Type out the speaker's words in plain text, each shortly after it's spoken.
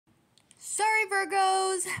Sorry,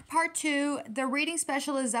 Virgos. Part 2. The reading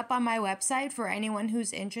special is up on my website for anyone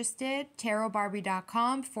who's interested.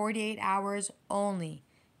 TAROTBARBIE.com. 48 hours only.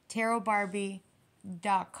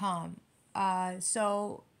 TAROTBARBIE.com.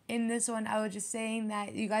 So in this one, I was just saying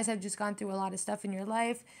that you guys have just gone through a lot of stuff in your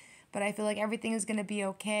life, but I feel like everything is going to be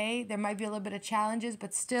okay. There might be a little bit of challenges,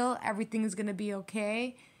 but still everything is going to be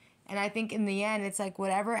okay. And I think in the end, it's like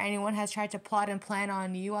whatever anyone has tried to plot and plan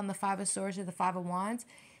on you on the Five of Swords or the Five of Wands,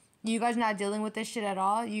 you guys are not dealing with this shit at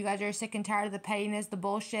all. You guys are sick and tired of the pettiness, the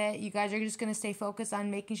bullshit. You guys are just going to stay focused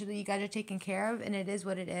on making sure that you guys are taken care of, and it is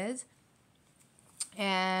what it is.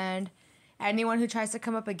 And anyone who tries to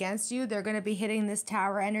come up against you, they're going to be hitting this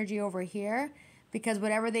tower energy over here, because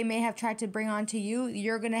whatever they may have tried to bring onto you,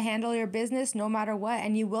 you're going to handle your business no matter what,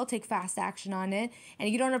 and you will take fast action on it. And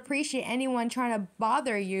you don't appreciate anyone trying to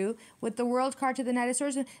bother you with the World card to the Knight of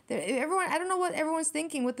Swords. Everyone, I don't know what everyone's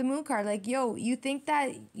thinking with the Moon card. Like, yo, you think that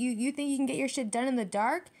you think you can get your shit done in the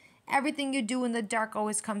dark? Everything you do in the dark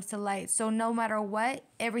always comes to light. So no matter what,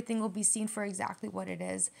 everything will be seen for exactly what it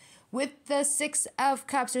is. With the Six of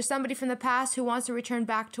Cups, there's somebody from the past who wants to return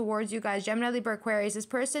back towards you guys. Gemini, Libra, Aquarius. This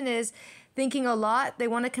person is thinking a lot. They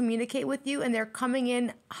want to communicate with you, and they're coming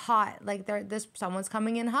in hot. Like someone's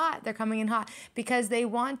coming in hot. They're coming in hot because they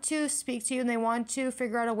want to speak to you, and they want to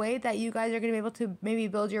figure out a way that you guys are going to be able to maybe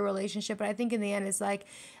build your relationship. But I think in the end, it's like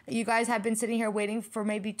you guys have been sitting here waiting for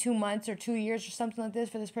maybe 2 months or 2 years or something like this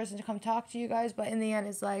for this person to come talk to you guys. But in the end,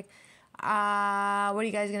 it's like, what are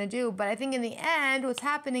you guys going to do? But I think in the end, what's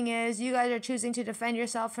happening is you guys are choosing to defend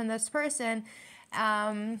yourself from this person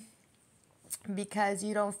because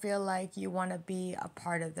you don't feel like you want to be a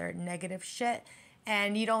part of their negative shit.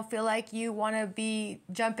 And you don't feel like you want to be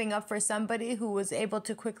jumping up for somebody who was able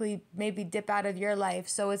to quickly maybe dip out of your life.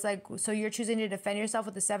 So it's like, so you're choosing to defend yourself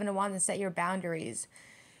with the Seven of Wands and set your boundaries.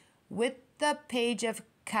 With the Page of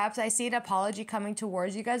Cups, I see an apology coming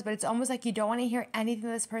towards you guys, but it's almost like you don't want to hear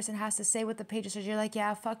anything this person has to say with the Page of Swords. You're like,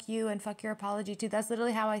 yeah, fuck you and fuck your apology too. That's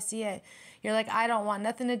literally how I see it. You're like, I don't want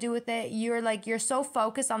nothing to do with it. You're like, you're so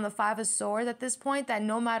focused on the Five of Swords at this point that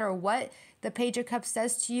no matter what the Page of Cups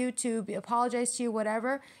says to you, to apologize to you,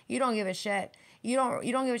 whatever, you don't give a shit. You don't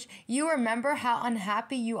give a shit. You remember how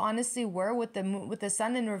unhappy you honestly were with the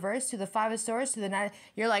Sun in reverse to the Five of Swords to the Nine.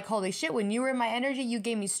 You're like, holy shit, when you were in my energy, you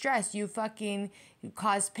gave me stress. You fucking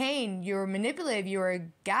caused pain. You were manipulative. You were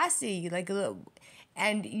gassy. Like,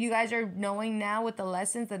 and you guys are knowing now with the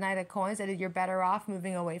lessons, the Knight of Coins, that you're better off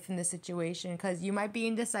moving away from the situation, because you might be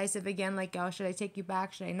indecisive again. Like, oh, should I take you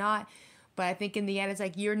back? Should I not? But I think in the end, it's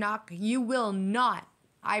like you will not.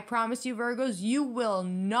 I promise you, Virgos, you will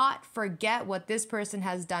not forget what this person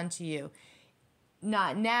has done to you.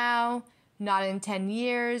 Not now, not in 10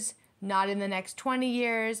 years, not in the next 20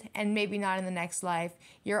 years, and maybe not in the next life.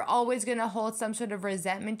 You're always going to hold some sort of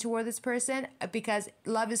resentment toward this person, because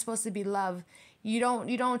love is supposed to be love. You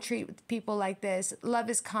don't treat people like this. Love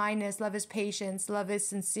is kindness, love is patience, love is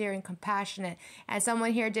sincere and compassionate. And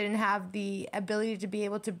someone here didn't have the ability to be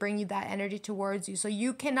able to bring you that energy towards you. So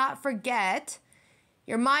you cannot forget.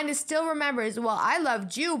 Your mind is still remembers, well, I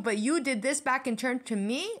loved you, but you did this back in turn to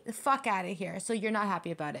me. The fuck out of here. So you're not happy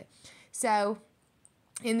about it. So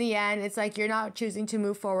in the end, it's like you're not choosing to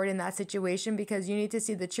move forward in that situation, because you need to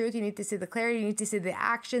see the truth. You need to see the clarity. You need to see the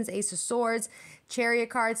actions. Ace of Swords, Chariot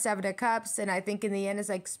card, Seven of Cups. And I think in the end, it's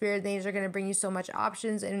like Spirit and angels are going to bring you so much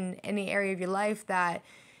options in any area of your life that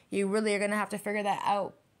you really are going to have to figure that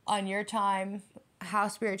out on your time, how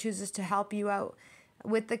Spirit chooses to help you out.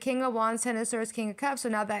 With the King of Wands, Ten of Swords, King of Cups. So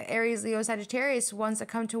now that Aries, Leo, Sagittarius wants to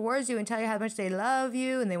come towards you and tell you how much they love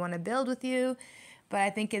you and they want to build with you. But I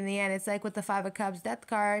think in the end, it's like with the Five of Cups, Death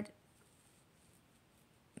card.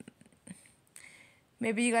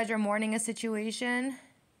 Maybe you guys are mourning a situation.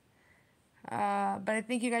 But I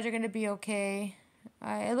think you guys are going to be okay.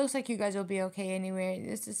 It looks like you guys will be okay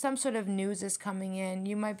anyway. Some sort of news is coming in.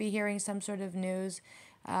 You might be hearing some sort of news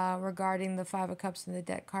regarding the Five of Cups and the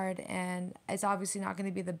Death card, and it's obviously not going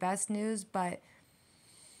to be the best news, but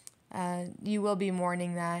you will be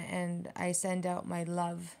mourning that, and I send out my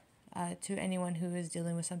love to anyone who is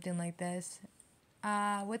dealing with something like this.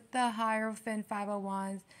 With the Hierophant, Five of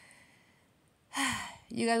Wands,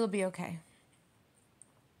 you guys will be okay.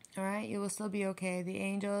 All right, you will still be okay. The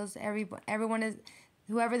angels, everyone is,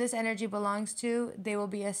 whoever this energy belongs to, they will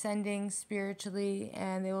be ascending spiritually,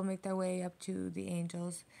 and they will make their way up to the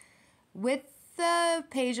angels. With the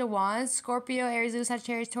Page of Wands, Scorpio, Aries, Leo,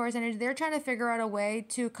 Sagittarius, Taurus energy, they're trying to figure out a way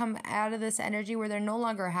to come out of this energy where they're no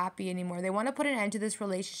longer happy anymore. They want to put an end to this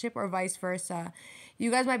relationship or vice versa. You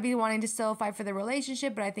guys might be wanting to still fight for the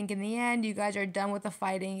relationship, but I think in the end, you guys are done with the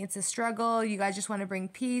fighting. It's a struggle. You guys just want to bring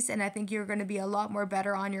peace, and I think you're going to be a lot more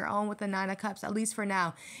better on your own with the Nine of Cups, at least for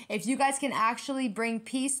now. If you guys can actually bring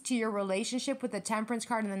peace to your relationship with the Temperance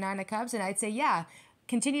card and the Nine of Cups, and I'd say, yeah,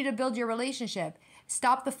 continue to build your relationship.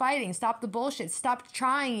 Stop the fighting. Stop the bullshit. Stop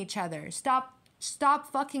trying each other. Stop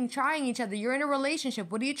fucking trying each other. You're in a relationship.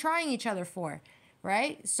 What are you trying each other for?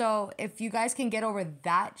 Right? So if you guys can get over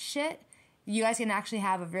that shit, you guys can actually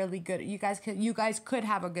have a really good, you guys could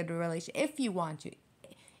have a good relationship if you want to.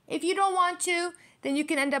 If you don't want to, then you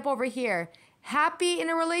can end up over here. Happy in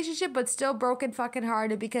a relationship, but still broken fucking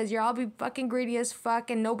hearted because you're all be fucking greedy as fuck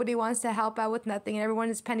and nobody wants to help out with nothing and everyone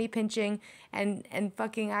is penny pinching and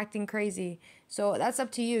fucking acting crazy. So that's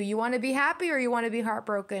up to you. You want to be happy or you want to be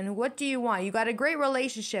heartbroken? What do you want? You got a great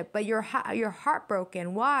relationship, but you're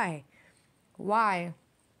heartbroken. Why? Why?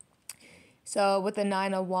 So with the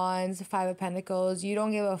Nine of Wands, Five of Pentacles, you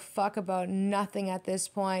don't give a fuck about nothing at this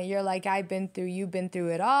point. You're like, you've been through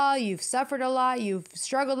it all. You've suffered a lot. You've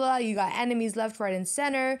struggled a lot. You got enemies left, right, and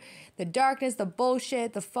center. The darkness, the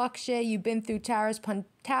bullshit, the fuck shit. You've been through towers.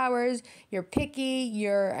 You're picky.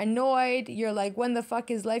 You're annoyed. You're like, when the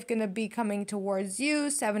fuck is life going to be coming towards you?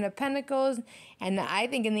 Seven of Pentacles. And I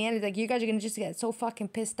think in the end, it's like you guys are going to just get so fucking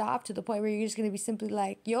pissed off to the point where you're just going to be simply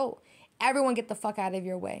like, yo, everyone get the fuck out of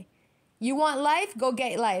your way. You want life? Go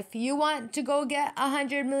get life. You want to go get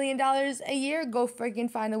 $100 million a year? Go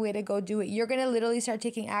freaking find a way to go do it. You're going to literally start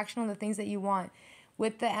taking action on the things that you want.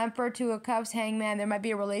 With the Emperor, Two of Cups, Hangman, there might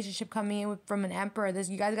be a relationship coming in from an Emperor.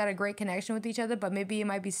 You guys got a great connection with each other, but maybe you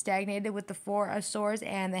might be stagnated with the Four of Swords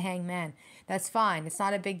and the Hangman. That's fine. It's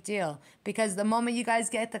not a big deal. Because the moment you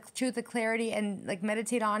guys get the truth, the clarity, and like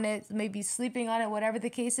meditate on it, maybe sleeping on it, whatever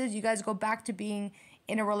the case is, you guys go back to being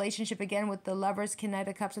in a relationship again with the Lovers, Knight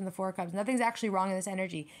of Cups, and the Four of Cups. Nothing's actually wrong in this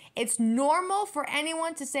energy. It's normal for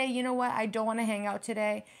anyone to say, you know what, I don't want to hang out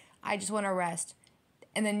today. I just want to rest.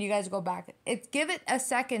 And then you guys go back. Give it a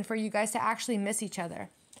second for you guys to actually miss each other.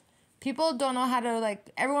 People don't know how to, like,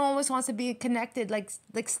 everyone always wants to be connected, like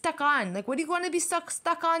stuck on. Like, what do you want to be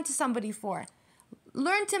stuck on to somebody for?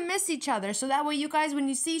 Learn to miss each other so that way you guys, when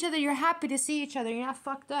you see each other, you're happy to see each other. You're not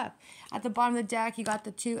fucked up. At the bottom of the deck, you got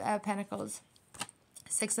the Two of Pentacles,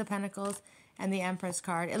 Six of Pentacles, and the Empress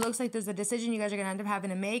card. It looks like there's a decision you guys are going to end up having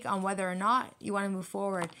to make on whether or not you want to move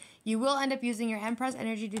forward. You will end up using your Empress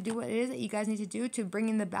energy to do what it is that you guys need to do to bring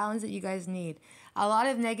in the balance that you guys need. A lot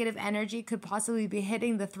of negative energy could possibly be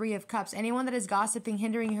hitting the Three of Cups. Anyone that is gossiping,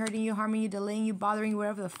 hindering you, hurting you, harming you, delaying you, bothering you,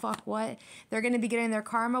 whatever the fuck what, they're going to be getting their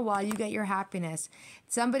karma while you get your happiness.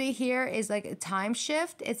 Somebody here is like a time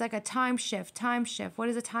shift. It's like a time shift. Time shift. What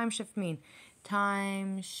does a time shift mean?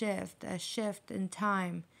 Time shift. A shift in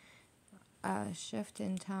time. A shift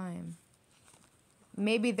in time.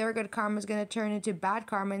 Maybe their good karma is going to turn into bad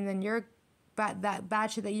karma, and then that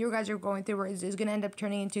bad shit that you guys are going through is going to end up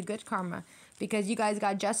turning into good karma, because you guys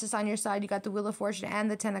got justice on your side. You got the Wheel of Fortune and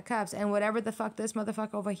the Ten of Cups, and whatever the fuck this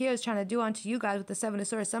motherfucker over here is trying to do onto you guys with the Seven of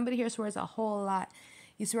Swords. Somebody here swears a whole lot.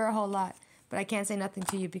 You swear a whole lot, but I can't say nothing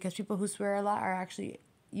to you, because people who swear a lot are actually,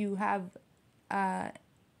 you are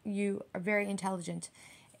very intelligent.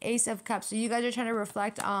 Ace of Cups. So you guys are trying to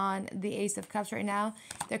reflect on the Ace of Cups right now.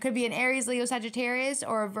 There could be an Aries, Leo, Sagittarius,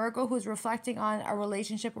 or a Virgo who's reflecting on a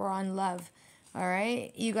relationship or on love. All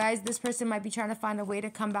right, you guys, this person might be trying to find a way to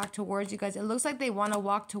come back towards you guys. It looks like they want to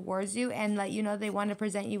walk towards you and let you know they want to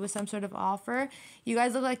present you with some sort of offer. You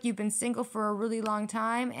guys look like you've been single for a really long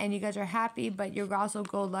time and you guys are happy, but you're also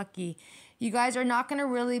go-lucky. You guys are not going to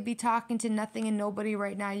really be talking to nothing and nobody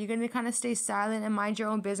right now. You're going to kind of stay silent and mind your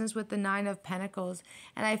own business with the Nine of Pentacles.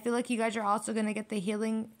 And I feel like you guys are also going to get the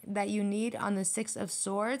healing that you need on the Six of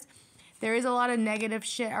Swords. There is a lot of negative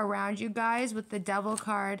shit around you guys with the Devil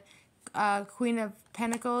card, Queen of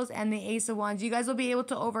Pentacles, and the Ace of Wands. You guys will be able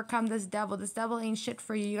to overcome this devil. This devil ain't shit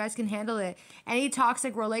for you. You guys can handle it. Any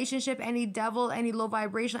toxic relationship, any devil, any low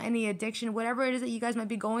vibration, any addiction, whatever it is that you guys might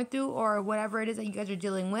be going through, or whatever it is that you guys are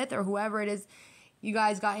dealing with, or whoever it is you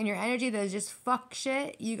guys got in your energy that is just fuck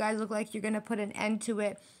shit, you guys look like you're going to put an end to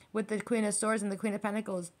it with the Queen of Swords and the Queen of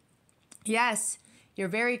Pentacles. Yes, you're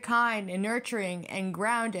very kind and nurturing and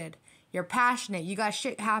grounded. You're passionate. You got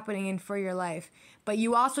shit happening for your life. But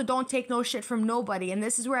you also don't take no shit from nobody. And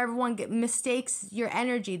this is where everyone mistakes your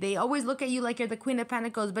energy. They always look at you like you're the Queen of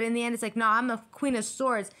Pentacles. But in the end, it's like, no, I'm the Queen of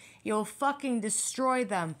Swords. You'll fucking destroy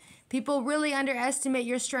them. People really underestimate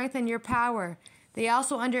your strength and your power. They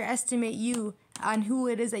also underestimate you on who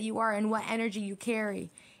it is that you are and what energy you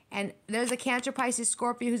carry. And there's a Cancer, Pisces,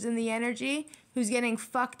 Scorpio who's in the energy, who's getting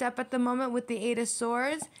fucked up at the moment with the Eight of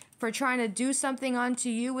Swords for trying to do something onto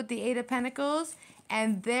you with the Eight of Pentacles.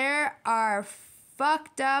 And there are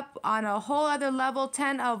fucked up on a whole other level,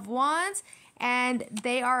 10 of Wands. And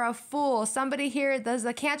they are a fool. Somebody here, there's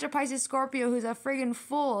a Cancer, Pisces, Scorpio who's a friggin'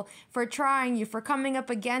 fool for trying you, for coming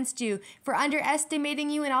up against you, for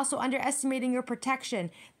underestimating you and also underestimating your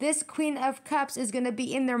protection. This Queen of Cups is going to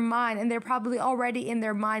be in their mind, and they're probably already in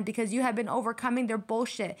their mind because you have been overcoming their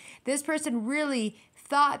bullshit. This person really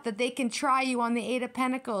thought that they can try you on the Eight of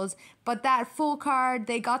Pentacles, but that Fool card,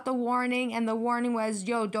 they got the warning, and the warning was,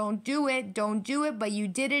 yo, don't do it, but you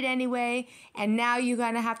did it anyway, and now you're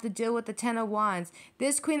gonna have to deal with the Ten of Wands.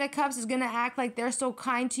 This Queen of Cups is gonna act like they're so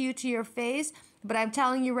kind to you to your face, but I'm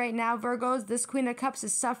telling you right now, Virgos, this Queen of Cups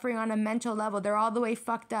is suffering on a mental level. They're all the way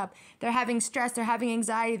fucked up. They're having stress. They're having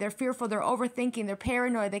anxiety. They're fearful. They're overthinking. They're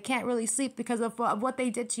paranoid. They can't really sleep because of what they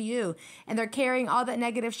did to you. And they're carrying all that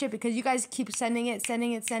negative shit because you guys keep sending it,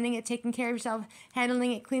 taking care of yourself,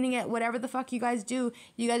 handling it, cleaning it, whatever the fuck you guys do.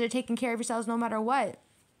 You guys are taking care of yourselves no matter what.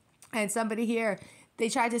 And somebody here, they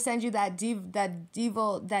tried to send you that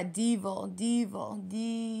devil.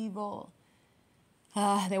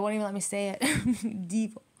 They won't even let me say it.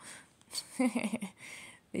 Devil.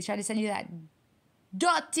 They try to send you that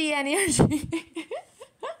dirty energy.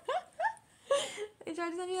 They try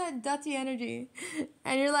to send you that dirty energy.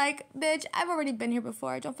 And you're like, bitch, I've already been here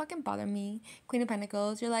before. Don't fucking bother me. Queen of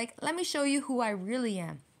Pentacles. You're like, let me show you who I really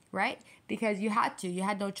am. Right? Because you had to. You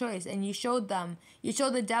had no choice. And you showed them. You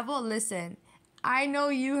showed the devil, listen, I know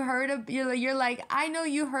you heard of, you're like, I know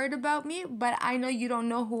you heard about me, but I know you don't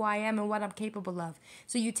know who I am and what I'm capable of.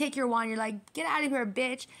 So you take your wand, you're like, get out of here,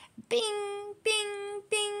 bitch. Bing, bing,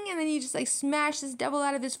 bing. And then you just like smash this devil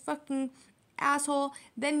out of his fucking asshole.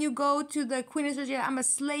 Then you go to the Queen of Swords, I'm gonna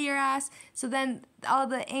slay your ass. So then all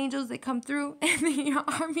the angels, they come through, and then your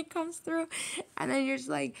army comes through. And then you're just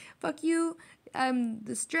like, fuck you.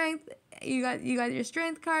 The strength, you got your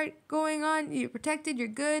strength card going on. You're protected. You're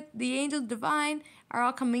good. The angels divine are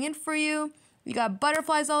all coming in for you. You got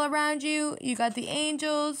butterflies all around you. You got the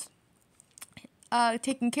angels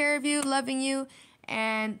taking care of you, loving you,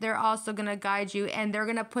 and they're also gonna guide you. And they're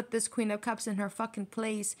gonna put this Queen of Cups in her fucking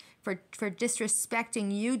place for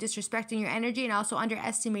disrespecting you, disrespecting your energy, and also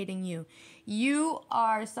underestimating you. You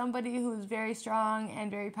are somebody who's very strong and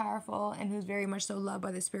very powerful and who's very much so loved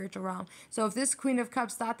by the spiritual realm. So if this Queen of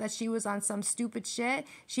Cups thought that she was on some stupid shit,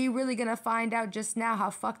 she really gonna find out just now how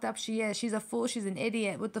fucked up she is. She's a fool. She's an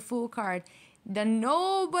idiot with the Fool card. Then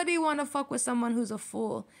nobody want to fuck with someone who's a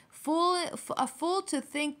fool. A fool to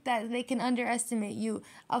think that they can underestimate you.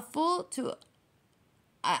 A fool to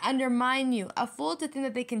undermine you. A fool to think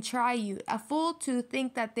that they can try you. A fool to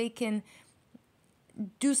think that they can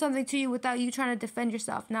do something to you without you trying to defend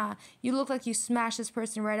yourself. Nah, you look like you smashed this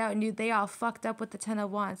person right out, and they all fucked up with the Ten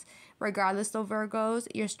of Wands. Regardless, though, Virgos,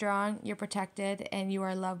 you're strong, you're protected, and you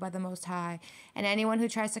are loved by the Most High. And anyone who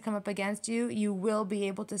tries to come up against you, you will be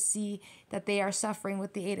able to see that they are suffering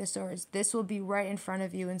with the Eight of Swords. This will be right in front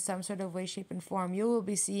of you in some sort of way, shape, and form. You will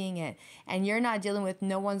be seeing it, and you're not dealing with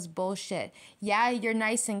no one's bullshit. Yeah, you're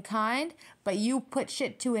nice and kind, but you put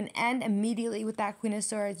shit to an end immediately with that Queen of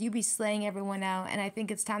Swords. You be slaying everyone out, and I think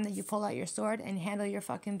it's time that you pull out your sword and handle your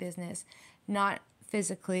fucking business. Not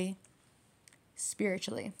physically,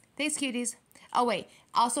 spiritually. Thanks, cuties. Oh, wait.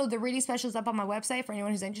 Also, the reading special is up on my website for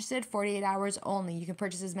anyone who's interested. 48 hours only. You can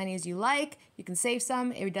purchase as many as you like. You can save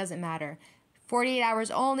some. It doesn't matter. 48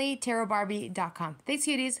 hours only. tarotbarbie.com. Thanks,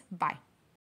 cuties. Bye.